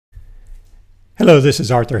Hello, this is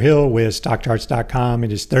Arthur Hill with StockCharts.com.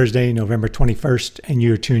 It is Thursday, November 21st, and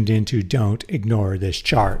you're tuned into Don't Ignore This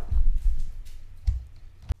Chart.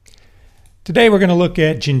 Today we're going to look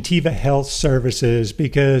at Gentiva Health Services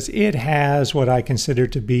because it has what I consider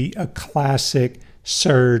to be a classic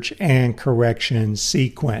surge and correction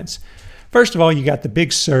sequence. First of all, you got the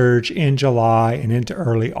big surge in July and into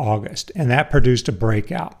early August, and that produced a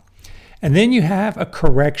breakout. And then you have a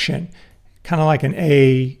correction, kind of like an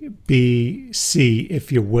A, B, C,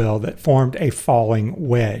 if you will, that formed a falling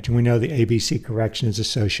wedge. And we know the ABC correction is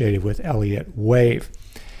associated with Elliott wave.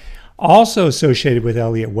 Also associated with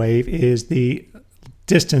Elliott wave is the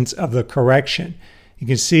distance of the correction. You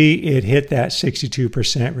can see it hit that 62%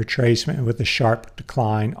 retracement with a sharp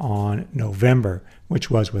decline on November, which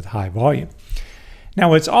was with high volume. Now,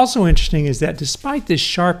 what's also interesting is that despite this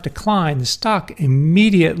sharp decline, the stock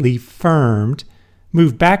immediately firmed,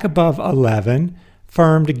 moved back above 11,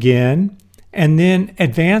 firmed again, and then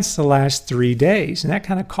advanced the last 3 days. And that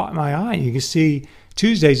kind of caught my eye. You can see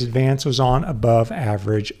Tuesday's advance was on above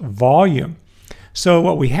average volume. So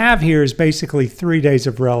what we have here is basically 3 days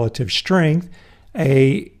of relative strength,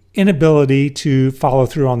 a inability to follow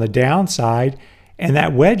through on the downside, and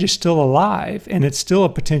that wedge is still alive, and it's still a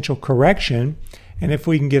potential correction. And if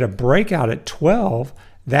we can get a breakout at 12,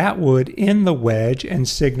 that would end the wedge and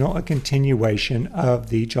signal a continuation of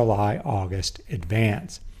the July-August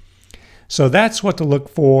advance. So that's what to look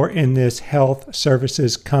for in this health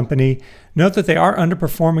services company. Note that they are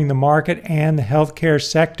underperforming the market and the healthcare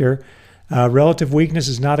sector. Relative weakness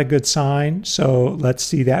is not a good sign, so let's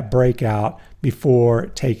see that breakout before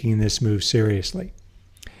taking this move seriously.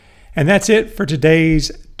 And that's it for today's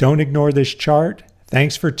Don't Ignore This Chart.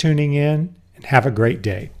 Thanks for tuning in and have a great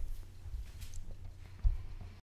day.